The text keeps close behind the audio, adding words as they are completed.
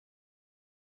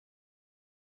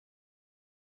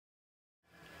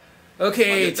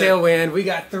Okay, TailWind, we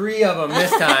got 3 of them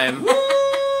this time. We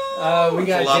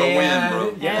got a lot Dan, of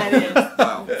wind, bro. yeah, it is.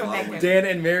 Wow. Dan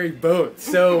and Mary both.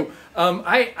 So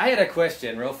I had a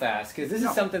question real fast, because this is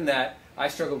Yeah. something that I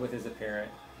struggle with as a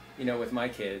parent, you know, with my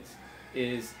kids,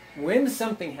 is when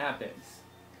something happens,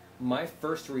 my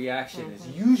first reaction is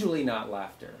usually not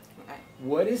laughter. Right.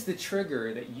 What is the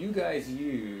trigger that you guys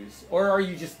use, or are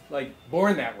you just like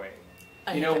born that way?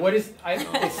 You know, what is?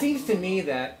 It seems to me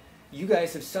that you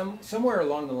guys have somewhere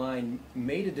along the line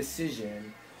made a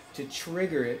decision to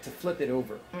trigger it, to flip it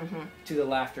over to the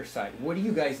laughter side. What do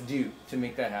you guys do to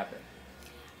make that happen?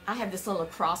 I have this little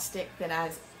acrostic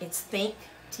that it's think,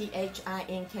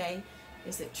 T-H-I-N-K.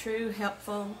 Is it true,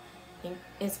 helpful,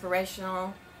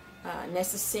 inspirational,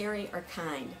 necessary, or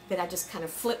kind? That I just kind of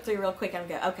flip through real quick and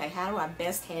go, okay, how do I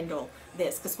best handle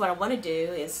this? Because what I want to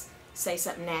do is say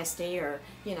something nasty, or,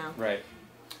 you know. Right.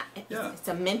 It's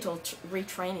a mental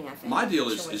retraining, I think. My deal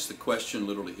is the question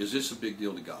literally, is this a big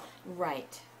deal to God?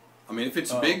 Right. I mean, if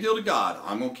it's a big deal to God,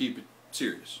 I'm going to keep it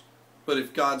serious. But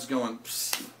if God's going,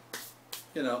 psst,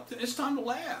 you know, it's time to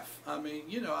laugh. I mean,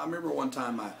 you know, I remember one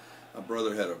time my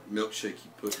brother had a milkshake he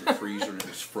put in the freezer and it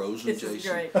was frozen, This Jason. is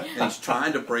great. And he's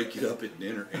trying to break it up at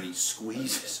dinner and he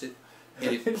squeezes it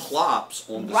and it plops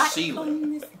on the Right ceiling.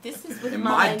 on this is with And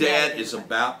Mom my and dad Dad. is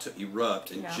about to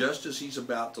erupt, and Yeah. just as he's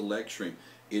about to lecture him,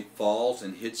 it falls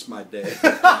and hits my dad Is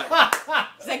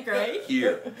that great?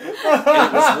 here. And,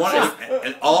 it was one,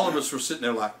 and all of us were sitting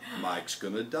there like, Mike's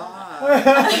gonna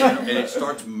die. And it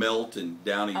starts melting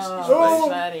down his face.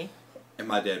 Buddy. And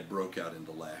my dad broke out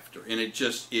into laughter. And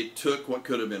it took what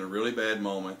could have been a really bad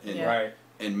moment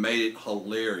and made it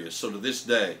hilarious. So to this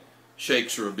day,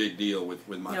 shakes are a big deal with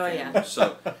my family. Yeah.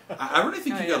 So I really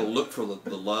think you got to look for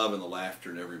the love and the laughter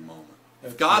in every moment.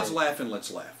 If God's laughing,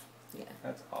 let's laugh. Yeah.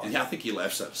 That's awesome. And I think He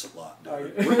laughs at us a lot.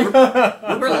 Oh,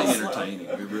 We're pretty entertaining.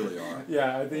 We really are.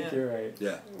 Yeah, I think you're right.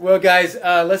 Yeah. Well, guys,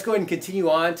 let's go ahead and continue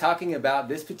on talking about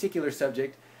this particular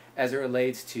subject as it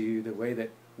relates to the way that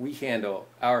we handle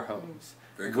our homes.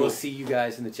 Very cool. We'll see you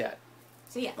guys in the chat.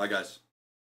 See ya. Bye, guys.